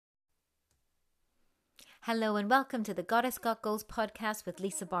Hello and welcome to the Goddess Got Goals podcast with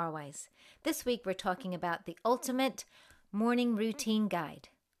Lisa Barwise. This week we're talking about the ultimate morning routine guide.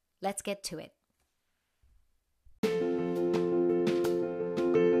 Let's get to it.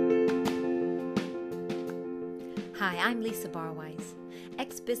 Hi, I'm Lisa Barwise,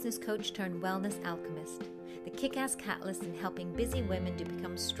 ex-business coach turned wellness alchemist, the kick-ass catalyst in helping busy women to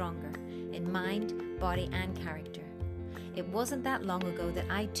become stronger in mind, body and character. It wasn't that long ago that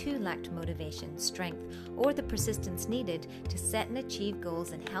I too lacked motivation, strength, or the persistence needed to set and achieve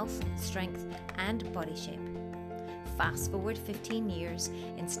goals in health, strength, and body shape. Fast forward 15 years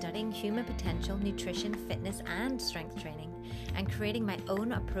in studying human potential, nutrition, fitness, and strength training, and creating my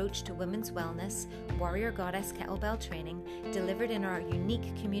own approach to women's wellness, Warrior Goddess Kettlebell training, delivered in our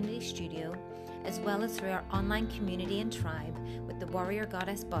unique community studio, as well as through our online community and tribe with the Warrior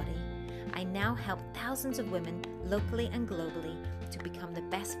Goddess Body. I now help thousands of women locally and globally to become the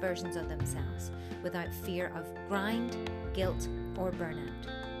best versions of themselves without fear of grind, guilt, or burnout.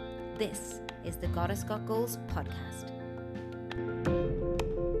 This is the Goddess Got Goals podcast.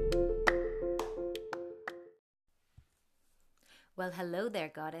 Well, hello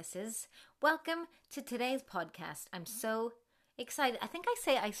there, goddesses. Welcome to today's podcast. I'm so excited. I think I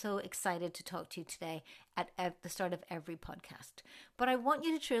say I'm so excited to talk to you today at the start of every podcast. But I want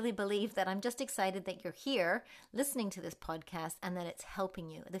you to truly believe that I'm just excited that you're here listening to this podcast and that it's helping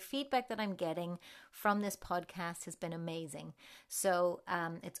you. The feedback that I'm getting from this podcast has been amazing. So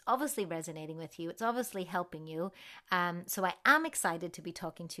it's obviously resonating with you. It's obviously helping you. So I am excited to be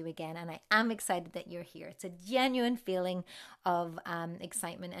talking to you again, and I am excited that you're here. It's a genuine feeling of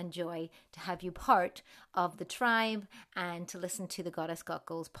excitement and joy to have you part of the tribe and to listen to the Goddess Got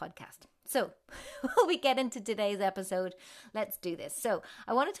Goals podcast. So, while we get into today's episode, let's do this. So,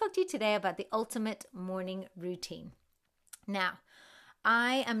 I want to talk to you today about the ultimate morning routine. Now,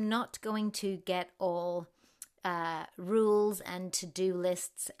 I am not going to get all rules and to-do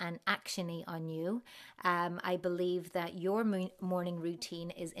lists and action-y on you. I believe that your morning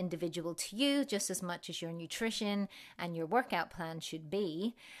routine is individual to you just as much as your nutrition and your workout plan should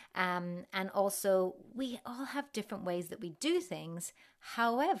be. And also, we all have different ways that we do things.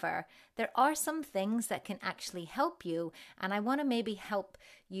 However, there are some things that can actually help you, and I want to maybe help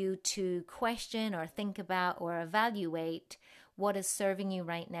you to question or think about or evaluate what is serving you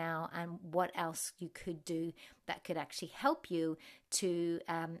right now and what else you could do that could actually help you to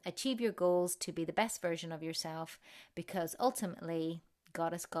achieve your goals, to be the best version of yourself, because ultimately,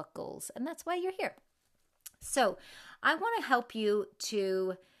 Goddess got goals, and that's why you're here. So I want to help you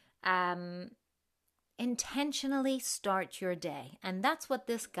to intentionally start your day. And that's what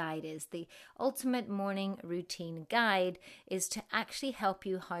this guide is. The ultimate morning routine guide is to actually help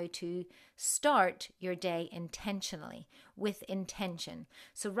you how to start your day intentionally, with intention.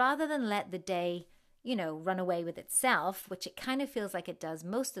 So rather than let the day run away with itself, which it kind of feels like it does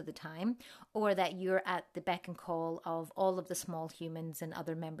most of the time, or that you're at the beck and call of all of the small humans and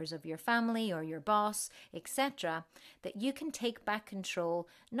other members of your family or your boss, etc., that you can take back control,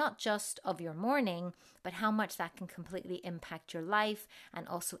 not just of your morning, but how much that can completely impact your life and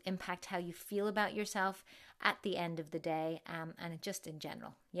also impact how you feel about yourself at the end of the day, and just in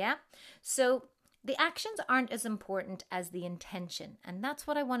general. Yeah? So the actions aren't as important as the intention. And that's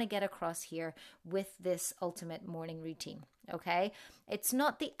what I want to get across here with this ultimate morning routine. Okay? It's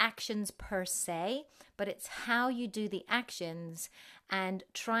not the actions per se, but it's how you do the actions and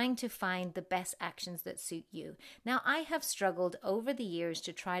trying to find the best actions that suit you. Now, I have struggled over the years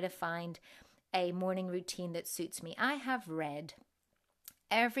to try to find a morning routine that suits me. I have read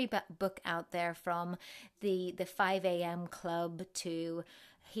every book out there, from the 5 a.m. club to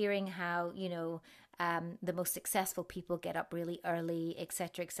hearing how, the most successful people get up really early,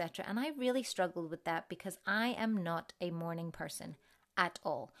 etc., etc. And I really struggled with that because I am not a morning person at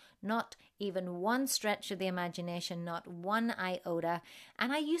all. Not even one stretch of the imagination, not one iota.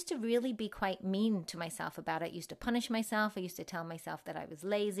 And I used to really be quite mean to myself about it. I used to punish myself. I used to tell myself that I was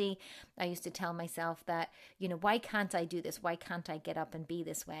lazy. I used to tell myself that, why can't I do this? Why can't I get up and be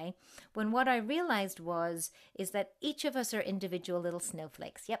this way? When what I realized is that each of us are individual little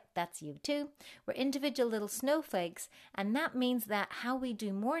snowflakes. Yep, that's you too. We're individual little snowflakes. And that means that how we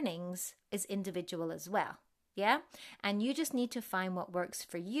do mornings is individual as well. Yeah. And you just need to find what works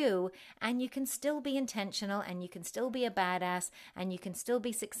for you, and you can still be intentional, and you can still be a badass, and you can still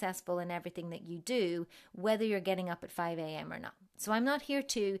be successful in everything that you do, whether you're getting up at 5 a.m. or not. So I'm not here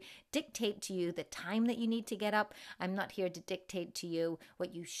to dictate to you the time that you need to get up. I'm not here to dictate to you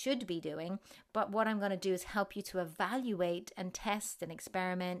what you should be doing. But what I'm going to do is help you to evaluate and test and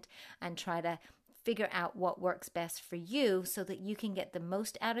experiment and try to figure out what works best for you so that you can get the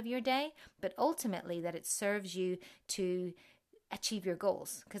most out of your day, but ultimately that it serves you to achieve your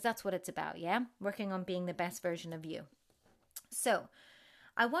goals, because that's what it's about, yeah? Working on being the best version of you. So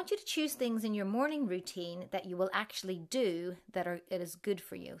I want you to choose things in your morning routine that you will actually do it is good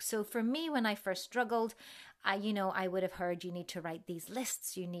for you. So for me, when I first struggled, I would have heard you need to write these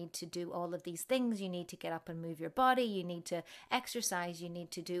lists, you need to do all of these things, you need to get up and move your body, you need to exercise, you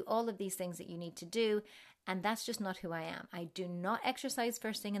need to do all of these things that you need to do. And that's just not who I am. I do not exercise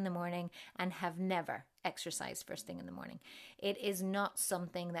first thing in the morning and have never exercised first thing in the morning. It is not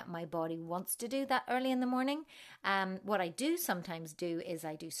something that my body wants to do that early in the morning. What I do sometimes do is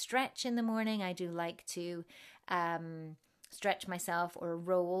I do stretch in the morning. I do like to stretch myself or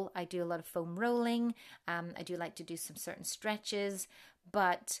roll. I do a lot of foam rolling. I do like to do some certain stretches,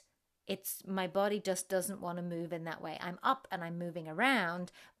 but my body just doesn't want to move in that way. I'm up and I'm moving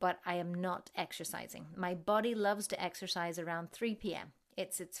around, but I am not exercising. My body loves to exercise around 3 p.m.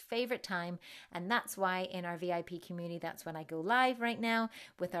 It's its favorite time, and that's why in our VIP community, that's when I go live right now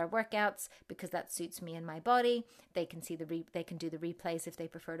with our workouts, because that suits me and my body. They can see they can do the replays if they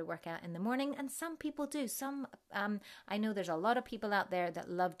prefer to work out in the morning, and some people do. I know there's a lot of people out there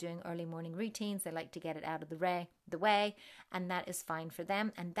that love doing early morning routines. They like to get it out of the way, and that is fine for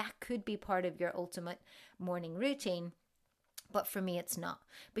them, and that could be part of your ultimate morning routine. But for me, it's not,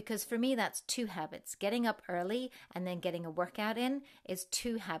 because for me, that's 2 habits. Getting up early and then getting a workout in is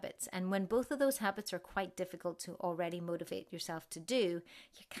 2 habits. And when both of those habits are quite difficult to already motivate yourself to do,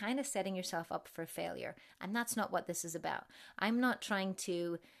 you're kind of setting yourself up for failure. And that's not what this is about. I'm not trying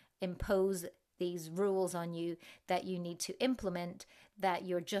to impose these rules on you that you need to implement, that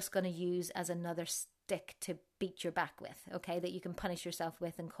you're just going to use as another stick to beat your back with, okay, that you can punish yourself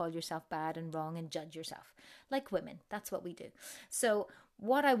with and call yourself bad and wrong and judge yourself. Like women, that's what we do. So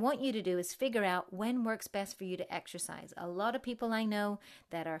what I want you to do is figure out when works best for you to exercise. A lot of people I know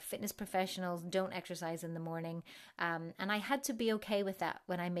that are fitness professionals don't exercise in the morning, and I had to be okay with that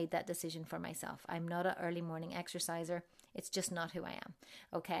when I made that decision for myself. I'm not an early morning exerciser. It's just not who I am,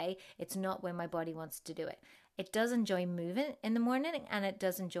 okay? It's not when my body wants to do it. It does enjoy moving in the morning, and it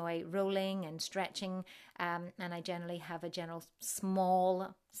does enjoy rolling and stretching, and I generally have a general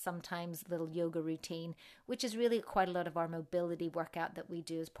small, sometimes little yoga routine, which is really quite a lot of our mobility workout that we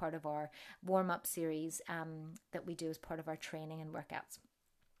do as part of our warm-up series, that we do as part of our training and workouts.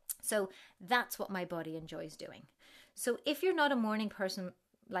 So that's what my body enjoys doing. So if you're not a morning person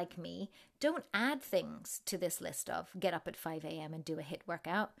like me, don't add things to this list of get up at 5 a.m. and do a HIIT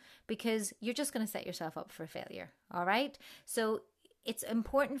workout, because you're just going to set yourself up for failure. All right. So it's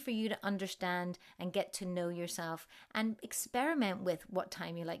important for you to understand and get to know yourself and experiment with what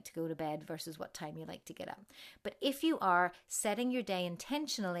time you like to go to bed versus what time you like to get up. But if you are setting your day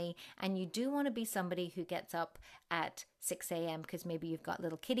intentionally and you do want to be somebody who gets up at 6 a.m. because maybe you've got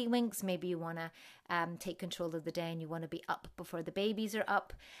little kitty winks, maybe you want to take control of the day and you want to be up before the babies are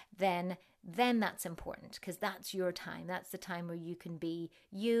up, then that's important, because that's your time. That's the time where you can be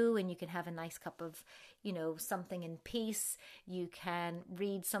you and you can have a nice cup of, something in peace. You can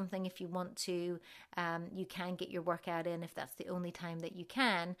read something if you want to. You can get your workout in if that's the only time that you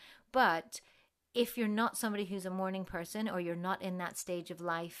can. But if you're not somebody who's a morning person, or you're not in that stage of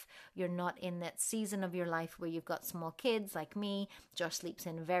life, you're not in that season of your life where you've got small kids like me, Josh sleeps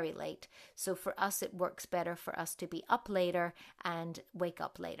in very late. So for us, it works better for us to be up later and wake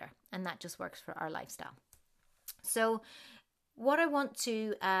up later. And that just works for our lifestyle. So what I want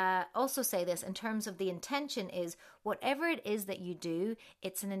to also say this in terms of the intention is, whatever it is that you do,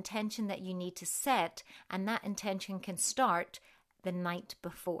 it's an intention that you need to set, and that intention can start the night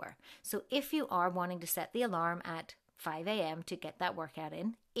before. So if you are wanting to set the alarm at 5 a.m. to get that workout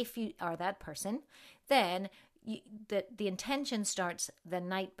in, if you are that person, then the intention starts the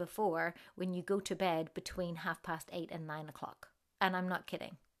night before, when you go to bed between 8:30 and 9 o'clock. And I'm not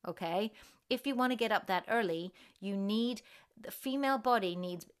kidding, okay? If you want to get up that early, the female body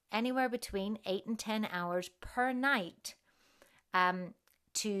needs anywhere between 8 and 10 hours per night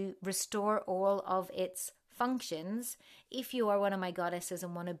to restore all of its functions. If you are one of my goddesses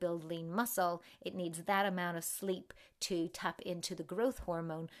and want to build lean muscle, it needs that amount of sleep to tap into the growth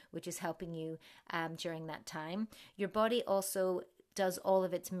hormone, which is helping you during that time. Your body also does all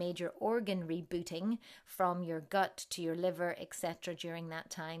of its major organ rebooting from your gut to your liver, etc. during that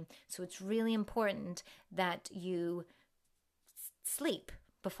time. So it's really important that you sleep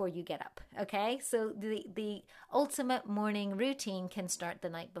before you get up, okay? So the ultimate morning routine can start the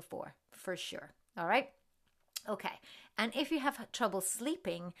night before, for sure, all right? Okay, And if you have trouble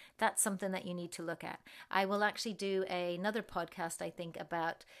sleeping, that's something that you need to look at. I will actually do another podcast, I think,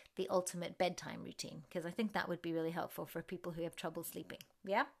 about the ultimate bedtime routine, because I think that would be really helpful for people who have trouble sleeping.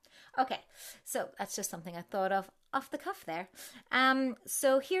 Yeah? Okay, so that's just something I thought of off the cuff there.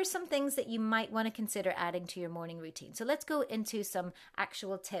 So here's some things that you might want to consider adding to your morning routine. So let's go into some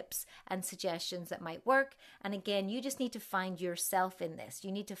actual tips and suggestions that might work. And again, you just need to find yourself in this.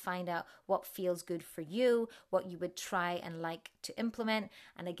 You need to find out what feels good for you, what you would try and like to implement.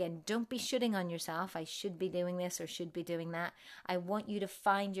 And again, don't be shooting on yourself. I should be doing this or should be doing that. I want you to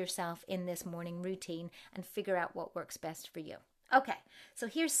find yourself in this morning routine and figure out what works best for you. Okay, so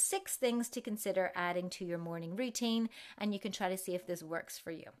here's 6 things to consider adding to your morning routine, and you can try to see if this works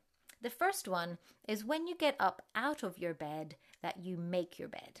for you. The first one is when you get up out of your bed, that you make your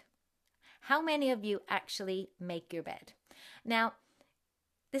bed. How many of you actually make your bed? Now,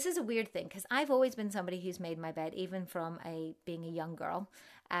 this is a weird thing because I've always been somebody who's made my bed, even from being a young girl.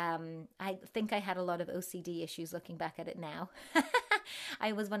 I think I had a lot of OCD issues looking back at it now.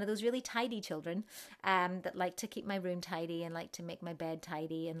 I was one of those really tidy children that liked to keep my room tidy and like to make my bed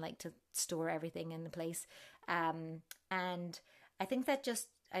tidy and like to store everything in the place. And I think that just,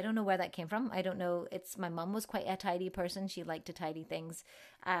 I don't know where that came from. I don't know. My mum was quite a tidy person. She liked to tidy things.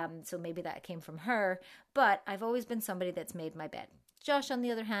 So maybe that came from her. But I've always been somebody that's made my bed. Josh, on the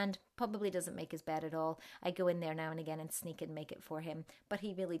other hand, probably doesn't make his bed at all. I go in there now and again and sneak and make it for him. But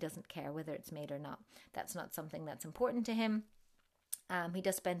he really doesn't care whether it's made or not. That's not something that's important to him. He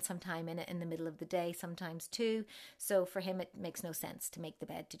does spend some time in it in the middle of the day, sometimes too. So for him, it makes no sense to make the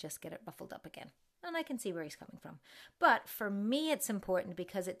bed, to just get it ruffled up again. And I can see where he's coming from. But for me, it's important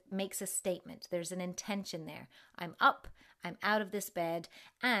because it makes a statement. There's an intention there. I'm up, I'm out of this bed,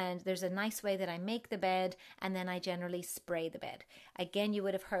 and there's a nice way that I make the bed, and then I generally spray the bed. Again, you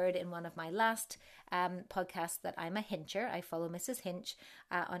would have heard in one of my last podcasts that I'm a hincher. I follow Mrs. Hinch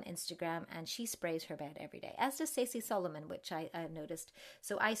on Instagram, and she sprays her bed every day, as does Stacey Solomon, which I noticed.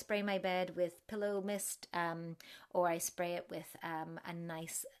 So I spray my bed with pillow mist, or I spray it with a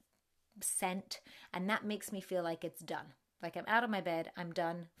nice scent, and that makes me feel like it's done. Like I'm out of my bed, I'm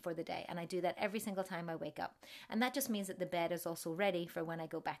done for the day. And I do that every single time I wake up. And that just means that the bed is also ready for when I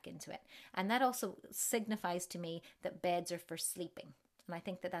go back into it. And that also signifies to me that beds are for sleeping. And I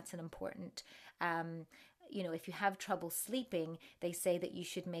think that that's an important, if you have trouble sleeping, they say that you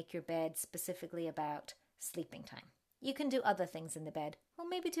should make your bed specifically about sleeping time. You can do other things in the bed. Well,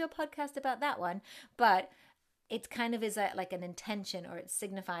 maybe do a podcast about that one. But it kind of is like an intention, or it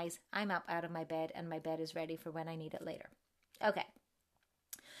signifies I'm up out of my bed and my bed is ready for when I need it later. Okay.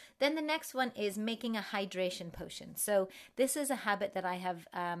 Then the next one is making a hydration potion. So this is a habit that I have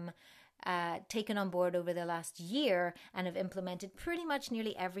taken on board over the last year and have implemented pretty much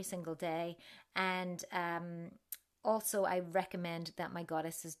nearly every single day. And also, I recommend that my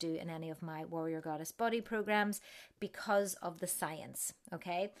goddesses do in any of my Warrior Goddess Body programs because of the science,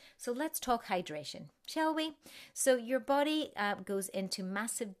 okay? So let's talk hydration, shall we? So your body goes into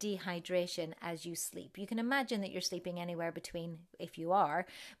massive dehydration as you sleep. You can imagine that you're sleeping anywhere between, if you are,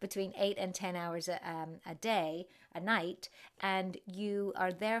 between 8 and 10 hours a night, and you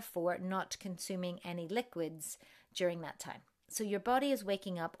are therefore not consuming any liquids during that time. So your body is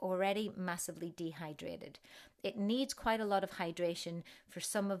waking up already massively dehydrated. It needs quite a lot of hydration for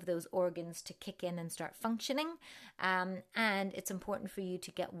some of those organs to kick in and start functioning. And it's important for you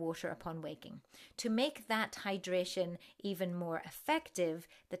to get water upon waking. To make that hydration even more effective,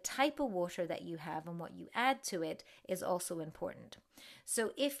 the type of water that you have and what you add to it is also important.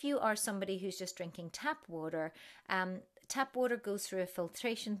 So if you are somebody who's just drinking tap water goes through a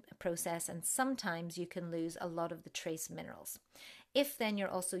filtration process, and sometimes you can lose a lot of the trace minerals. If then you're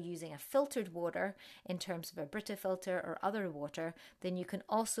also using a filtered water in terms of a Brita filter or other water, then you can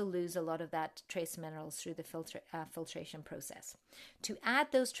also lose a lot of that trace minerals through the filtration process. To add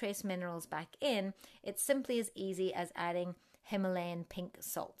those trace minerals back in, it's simply as easy as adding Himalayan pink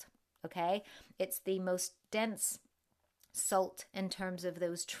salt. Okay? It's the most dense salt in terms of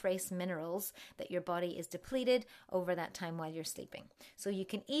those trace minerals that your body is depleted over that time while you're sleeping. So you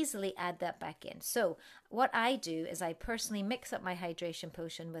can easily add that back in. So what I do is I personally mix up my hydration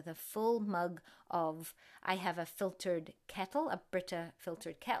potion with a full mug of, I have a filtered kettle, a Brita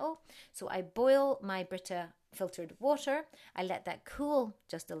filtered kettle. So I boil my Brita filtered water. I let that cool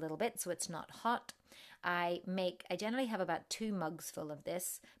just a little bit so it's not hot. I generally have about 2 mugs full of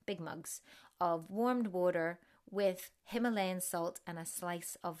this, big mugs, of warmed water with Himalayan salt and a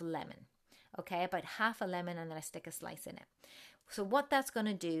slice of lemon. Okay, about half a lemon, and then I stick a slice in it. So what that's going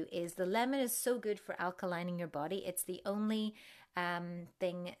to do is, the lemon is so good for alkalining your body. It's the only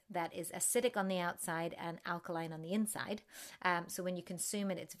thing that is acidic on the outside and alkaline on the inside. So when you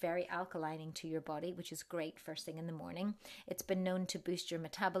consume it, it's very alkalining to your body, which is great first thing in the morning. It's been known to boost your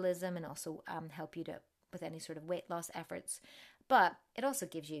metabolism and also help you with any sort of weight loss efforts. But it also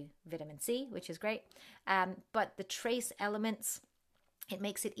gives you vitamin C, which is great. But the trace elements, it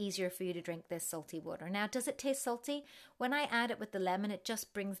makes it easier for you to drink this salty water. Now, does it taste salty? When I add it with the lemon, it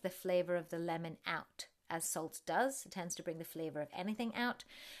just brings the flavor of the lemon out, as salt does. It tends to bring the flavor of anything out.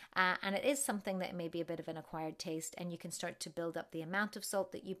 And it is something that may be a bit of an acquired taste, and you can start to build up the amount of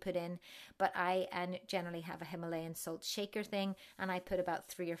salt that you put in. But I generally have a Himalayan salt shaker thing, and I put about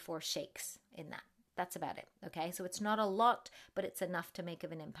 3 or 4 shakes in that. That's about it. Okay, so it's not a lot, but it's enough to make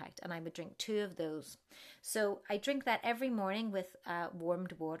of an impact. And I would drink 2 of those. So I drink that every morning with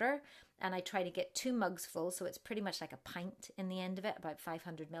warmed water, and I try to get 2 mugs full. So it's pretty much like a pint in the end of it, about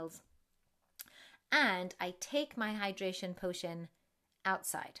 500 mils. And I take my hydration potion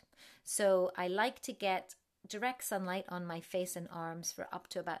outside. So I like to get direct sunlight on my face and arms for up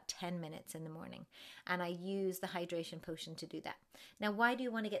to about 10 minutes in the morning. And I use the hydration potion to do that. Now, why do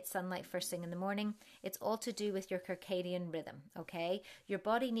you want to get sunlight first thing in the morning? It's all to do with your circadian rhythm, okay? Your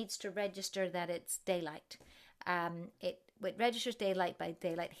body needs to register that it's daylight. It registers daylight by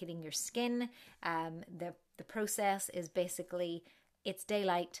daylight hitting your skin. The process is basically, it's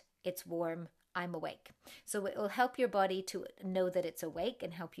daylight, it's warm, I'm awake. So it will help your body to know that it's awake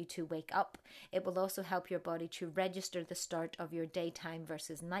and help you to wake up. It will also help your body to register the start of your daytime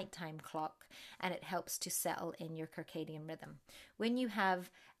versus nighttime clock, and it helps to settle in your circadian rhythm. When you have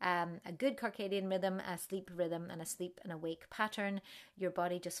a good circadian rhythm, a sleep rhythm, and a sleep and awake pattern, your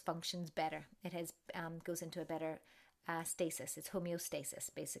body just functions better. It goes into a better stasis. It's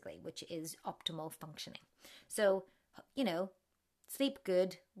homeostasis, basically, which is optimal functioning. So, sleep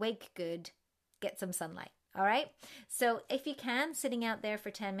good, wake good, get some sunlight. All right. So if you can, sitting out there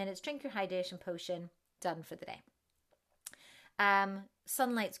for 10 minutes, drink your hydration potion, done for the day.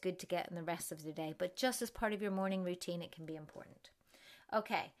 Sunlight's good to get in the rest of the day, but just as part of your morning routine, it can be important.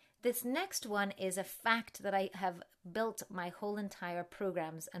 Okay. This next one is a fact that I have built my whole entire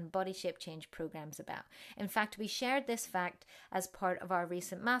programs and body shape change programs about. In fact, we shared this fact as part of our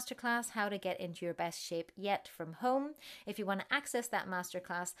recent masterclass, How to Get Into Your Best Shape Yet from Home. If you want to access that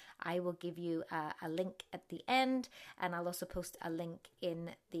masterclass, I will give you a link at the end, and I'll also post a link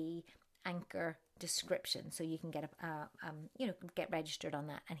in the Anchor description so you can get get registered on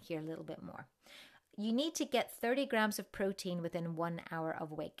that and hear a little bit more. You need to get 30 grams of protein within 1 hour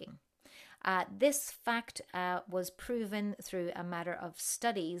of waking. This fact was proven through a matter of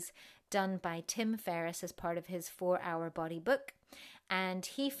studies done by Tim Ferriss as part of his 4-Hour Body book. And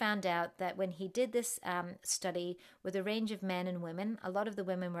he found out that when he did this study with a range of men and women, a lot of the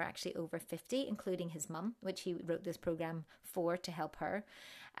women were actually over 50, including his mum, which he wrote this program for to help her.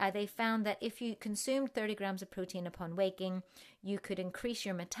 They found that if you consumed 30 grams of protein upon waking, you could increase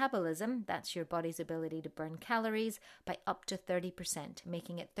your metabolism, that's your body's ability to burn calories, by up to 30%,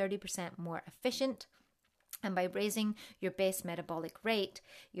 making it 30% more efficient. And by raising your base metabolic rate,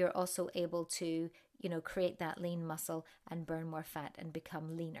 you're also able to, create that lean muscle and burn more fat and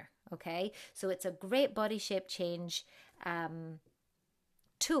become leaner. Okay, so it's a great body shape change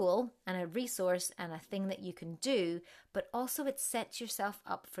tool and a resource and a thing that you can do, but also it sets yourself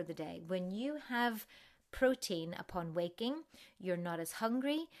up for the day. When you have protein upon waking, you're not as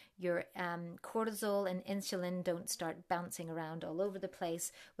hungry, your cortisol and insulin don't start bouncing around all over the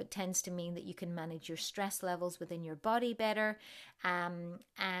place, which tends to mean that you can manage your stress levels within your body better,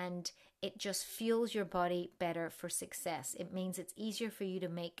 and it just fuels your body better for success. It means it's easier for you to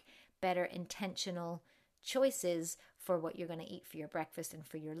make better intentional choices for what you're going to eat for your breakfast and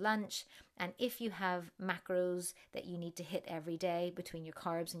for your lunch. And if you have macros that you need to hit every day between your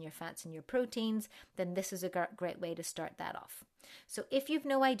carbs and your fats and your proteins, then this is a great way to start that off. So if you've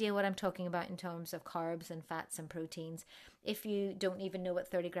no idea what I'm talking about in terms of carbs and fats and proteins, if you don't even know what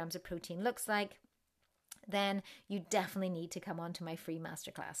 30 grams of protein looks like, then you definitely need to come on to my free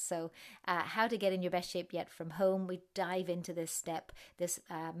masterclass. So how to get in your best shape yet from home. We dive into this step, this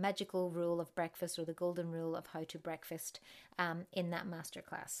magical rule of breakfast, or the golden rule of how to breakfast in that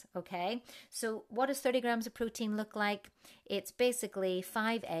masterclass. Okay, so what does 30 grams of protein look like? It's basically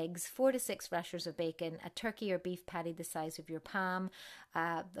 5 eggs, 4 to 6 rashers of bacon, a turkey or beef patty the size of your palm,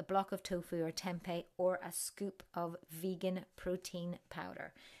 a block of tofu or tempeh, or a scoop of vegan protein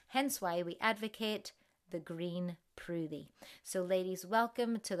powder. Hence why we advocate the Green Prudie. So ladies,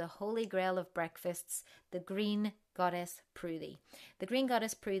 welcome to the holy grail of breakfasts, the Green Goddess Prudie. The Green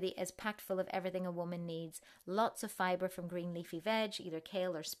Goddess Prudie is packed full of everything a woman needs. Lots of fiber from green leafy veg, either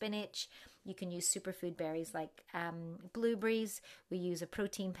kale or spinach. You can use superfood berries like blueberries. We use a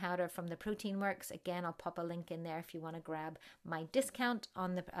protein powder from the Protein Works. Again, I'll pop a link in there if you want to grab my discount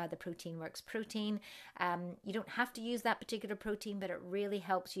on the Protein Works protein. You don't have to use that particular protein, but it really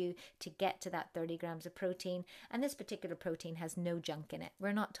helps you to get to that 30 grams of protein. And this particular protein has no junk in it.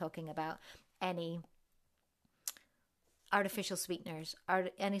 We're not talking about any artificial sweeteners,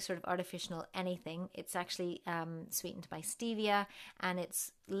 any sort of artificial anything. It's actually sweetened by stevia, and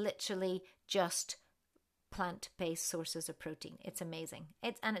it's literally just plant-based sources of protein. It's amazing.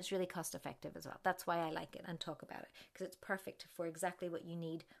 It's really cost effective as well. That's why I like it and talk about it, because it's perfect for exactly what you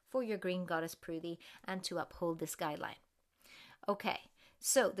need for your Green Goddess Prudhi and to uphold this guideline. Okay.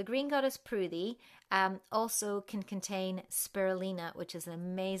 So the Green Goddess Prudhi also can contain spirulina, which is an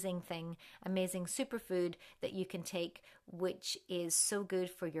amazing thing, amazing superfood that you can take, which is so good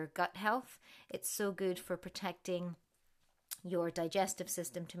for your gut health. It's so good for protecting your digestive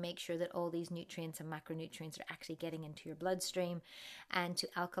system to make sure that all these nutrients and macronutrients are actually getting into your bloodstream and to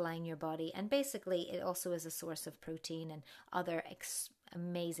alkaline your body. And basically, it also is a source of protein and other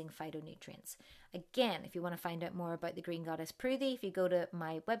amazing phytonutrients. Again, if you want to find out more about the Green Goddess Prudhi, if you go to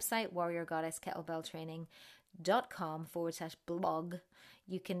my website, warriorgoddesskettlebelltraining.com/blog,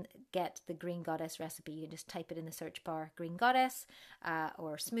 you can get the Green Goddess recipe. You can just type it in the search bar, Green Goddess,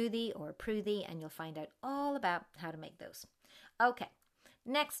 or smoothie or Prudhi, and you'll find out all about how to make those. Okay,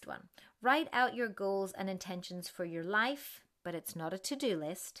 next one. Write out your goals and intentions for your life, but it's not a to-do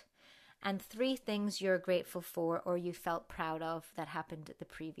list. And 3 things you're grateful for or you felt proud of that happened the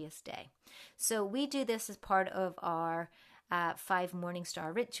previous day. So we do this as part of our 5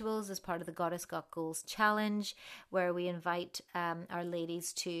 Morningstar rituals, as part of the Goddess Got Goals Challenge, where we invite our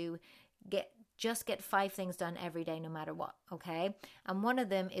ladies to get 5 things done every day, no matter what, okay? And one of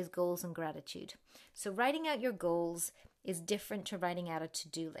them is goals and gratitude. So writing out your goals is different to writing out a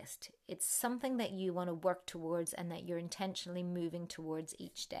to-do list. It's something that you want to work towards and that you're intentionally moving towards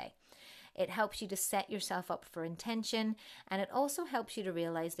each day. It helps you to set yourself up for intention, and it also helps you to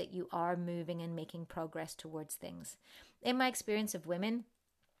realize that you are moving and making progress towards things. In my experience of women,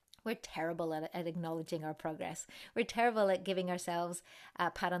 we're terrible at acknowledging our progress. We're terrible at giving ourselves a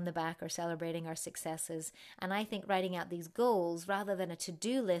pat on the back or celebrating our successes. And I think writing out these goals rather than a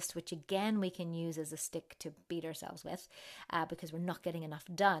to-do list, which again we can use as a stick to beat ourselves with because we're not getting enough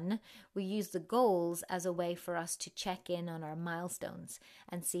done, we use the goals as a way for us to check in on our milestones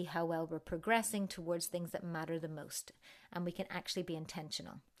and see how well we're progressing towards things that matter the most. And we can actually be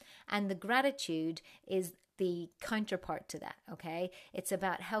intentional. And the gratitude is the counterpart to that, okay? It's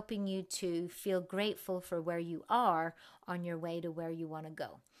about helping you to feel grateful for where you are on your way to where you want to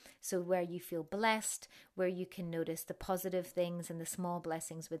go. So where you feel blessed, where you can notice the positive things and the small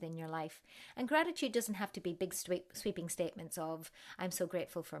blessings within your life. And gratitude doesn't have to be big sweeping statements of, I'm so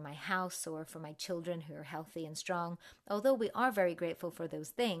grateful for my house or for my children who are healthy and strong. Although we are very grateful for those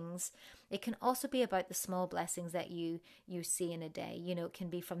things, it can also be about the small blessings that you see in a day. You know, it can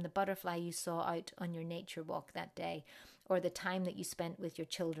be from the butterfly you saw out on your nature walk that day, or the time that you spent with your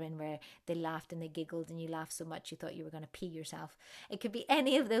children where they laughed and they giggled and you laughed so much you thought you were going to pee yourself. It could be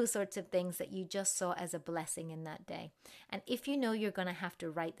any of those sorts of things that you just saw as a blessing in that day. And if you know you're going to have to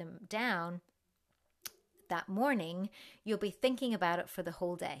write them down that morning, you'll be thinking about it for the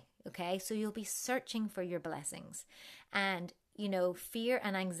whole day, okay? So you'll be searching for your blessings. And you know, fear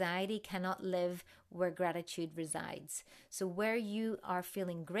and anxiety cannot live where gratitude resides. So where you are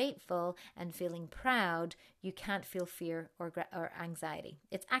feeling grateful and feeling proud, you can't feel fear or anxiety.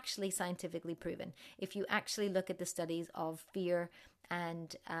 It's actually scientifically proven. If you actually look at the studies of fear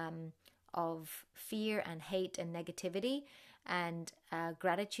and hate and negativity and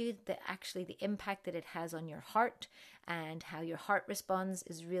gratitude, that actually the impact that it has on your heart and how your heart responds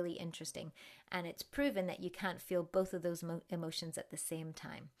is really interesting. And it's proven that you can't feel both of those emotions at the same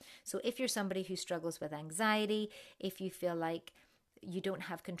time. So if you're somebody who struggles with anxiety, if you feel like you don't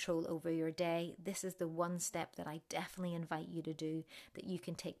have control over your day, this is the one step that I definitely invite you to do, that you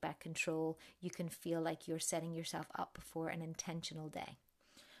can take back control. You can feel like you're setting yourself up for an intentional day.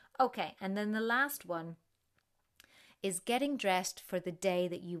 Okay, and then the last one is getting dressed for the day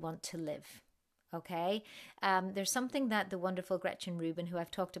that you want to live. Okay, there's something that the wonderful Gretchen Rubin, who I've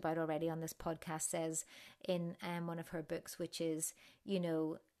talked about already on this podcast, says in one of her books, which is, you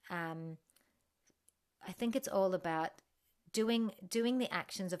know, I think it's all about doing the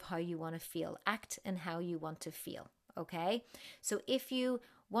actions of how you want to feel. Act and how you want to feel. Okay, so if you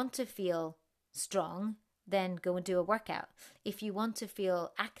want to feel strong, then go and do a workout. If you want to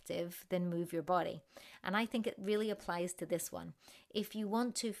feel active, then move your body. And I think it really applies to this one. If you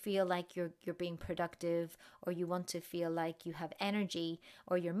want to feel like you're being productive, or you want to feel like you have energy,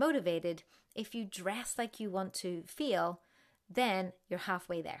 or you're motivated, if you dress like you want to feel, then you're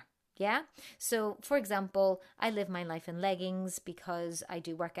halfway there. Yeah. So for example, I live my life in leggings because I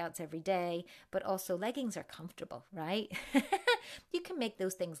do workouts every day, but also leggings are comfortable, right? You can make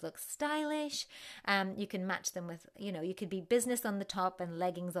those things look stylish. You can match them with, you could be business on the top and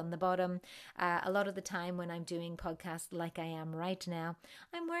leggings on the bottom. A lot of the time when I'm doing podcasts like I am right now,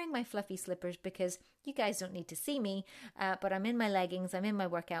 I'm wearing my fluffy slippers because you guys don't need to see me, but I'm in my leggings, I'm in my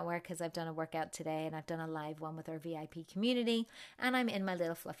workout wear because I've done a workout today and I've done a live one with our VIP community, and I'm in my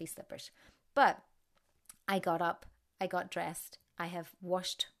little fluffy slippers. But I got up, I got dressed, I have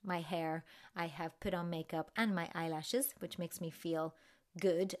washed my hair, I have put on makeup and my eyelashes, which makes me feel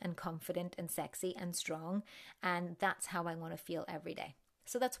good and confident and sexy and strong, and that's how I want to feel every day.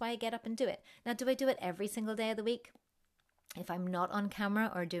 So that's why I get up and do it. Now, do I do it every single day of the week? If I'm not on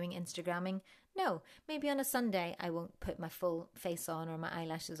camera or doing Instagramming, no. Maybe on a Sunday I won't put my full face on or my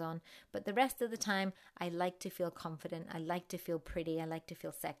eyelashes on, but the rest of the time I like to feel confident, I like to feel pretty, I like to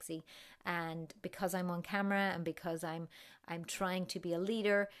feel sexy. And because I'm on camera and because I'm trying to be a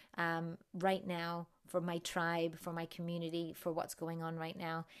leader right now for my tribe, for my community, for what's going on right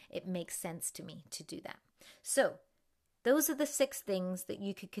now, it makes sense to me to do that. So those are the 6 things that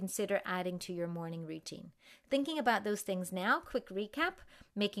you could consider adding to your morning routine. Thinking about those things now, quick recap: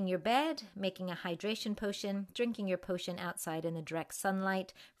 making your bed, making a hydration potion, drinking your potion outside in the direct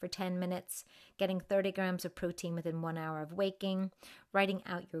sunlight for 10 minutes, getting 30 grams of protein within 1 hour of waking, writing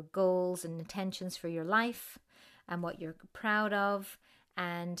out your goals and intentions for your life and what you're proud of,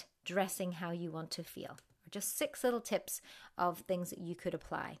 and dressing how you want to feel. Just 6 little tips of things that you could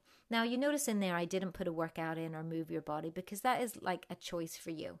apply. Now, you notice in there I didn't put a workout in or move your body because that is like a choice for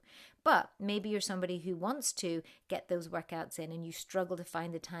you. But maybe you're somebody who wants to get those workouts in and you struggle to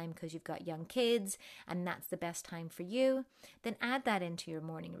find the time because you've got young kids and that's the best time for you. Then add that into your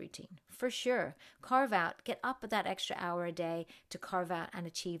morning routine. For sure. Carve out, get up that extra hour a day to carve out and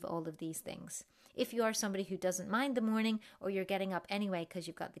achieve all of these things. If you are somebody who doesn't mind the morning, or you're getting up anyway because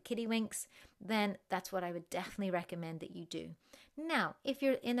you've got the kiddie winks, then that's what I would definitely recommend that you do. Now, if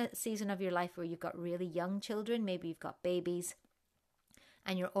you're in a season of your life where you've got really young children, maybe you've got babies,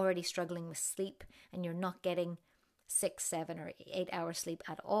 and you're already struggling with sleep and you're not getting 6, 7, or 8 hours sleep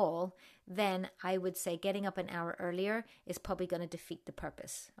at all, then I would say getting up an hour earlier is probably going to defeat the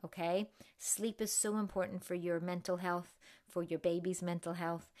purpose, okay? Sleep is so important for your mental health, for your baby's mental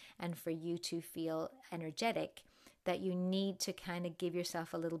health, and for you to feel energetic, that you need to kind of give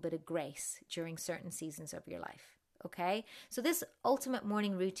yourself a little bit of grace during certain seasons of your life, okay? So this ultimate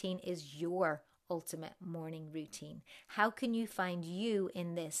morning routine is your ultimate morning routine. How can you find you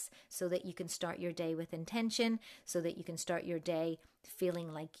in this so that you can start your day with intention, so that you can start your day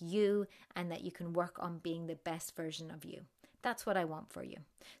feeling like you, and that you can work on being the best version of you? That's what I want for you.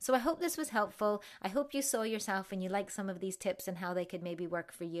 So I hope this was helpful. I hope you saw yourself and you like some of these tips and how they could maybe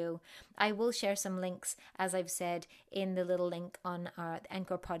work for you. I will share some links, as I've said, in the little link on our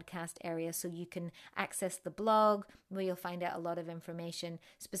Anchor podcast area, so you can access the blog where you'll find out a lot of information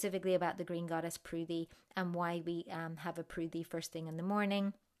specifically about the Green Goddess Prudhi and why we have a Prudhi first thing in the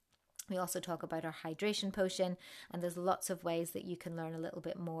morning. We also talk about our hydration potion, and there's lots of ways that you can learn a little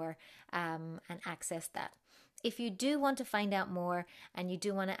bit more and access that. If you do want to find out more and you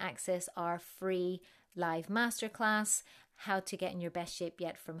do want to access our free live masterclass, how to get in your best shape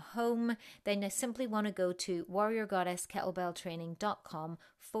yet from home, then I simply want to go to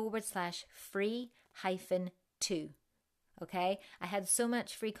warriorgoddesskettlebelltraining.com/free-2. Okay, I had so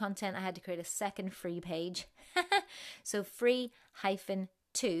much free content, I had to create a second free page. So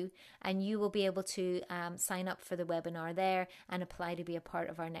free-2, and you will be able to sign up for the webinar there and apply to be a part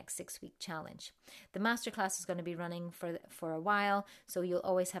of our next 6-week challenge. The masterclass is going to be running for a while, so you'll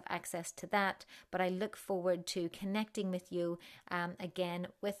always have access to that, but I look forward to connecting with you again,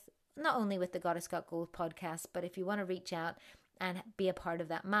 with not only with the Goddess Got Gold podcast, but if you want to reach out and be a part of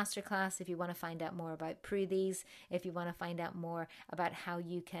that masterclass, if you want to find out more about Prudhies, if you want to find out more about how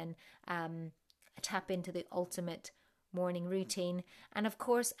you can tap into the ultimate morning routine. And of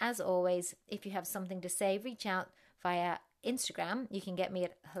course, as always, if you have something to say, reach out via Instagram. You can get me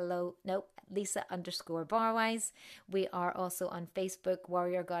at Lisa_Barwise. We are also on Facebook,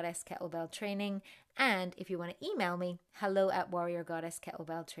 Warrior Goddess Kettlebell Training. And if you want to email me,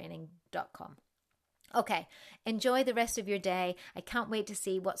 hello@warriorgoddesskettlebelltraining.com. Okay, enjoy the rest of your day. I can't wait to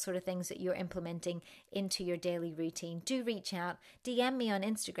see what sort of things that you're implementing into your daily routine. Do reach out, DM me on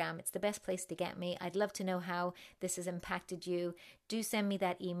Instagram. It's the best place to get me. I'd love to know how this has impacted you. Do send me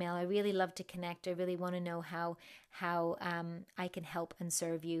that email. I really love to connect. I really want to know how I can help and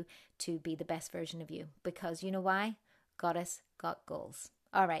serve you to be the best version of you. Because you know why? Goddess got goals.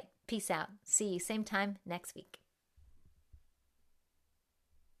 All right, peace out. See you same time next week.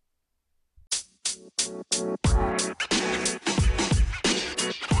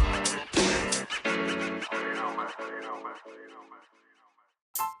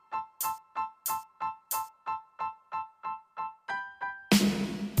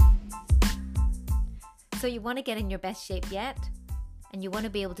 So you want to get in your best shape yet? And you want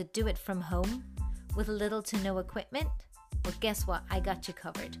to be able to do it from home with little to no equipment? Well, guess what? I got you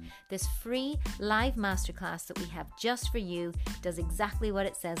covered. This free live masterclass that we have just for you does exactly what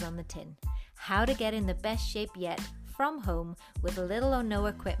it says on the tin. How to get in the best shape yet from home with little or no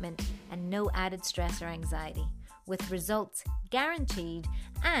equipment and no added stress or anxiety, with results guaranteed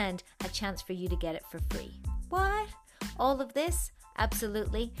and a chance for you to get it for free. What? All of this?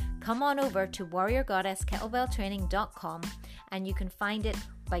 Absolutely. Come on over to warriorgoddesskettlebelltraining.com and you can find it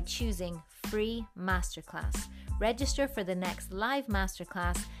by choosing free masterclass. Register for the next live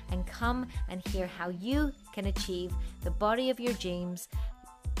masterclass and come and hear how you can achieve the body of your dreams,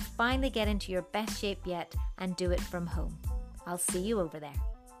 finally get into your best shape yet, and do it from home. I'll see you over there.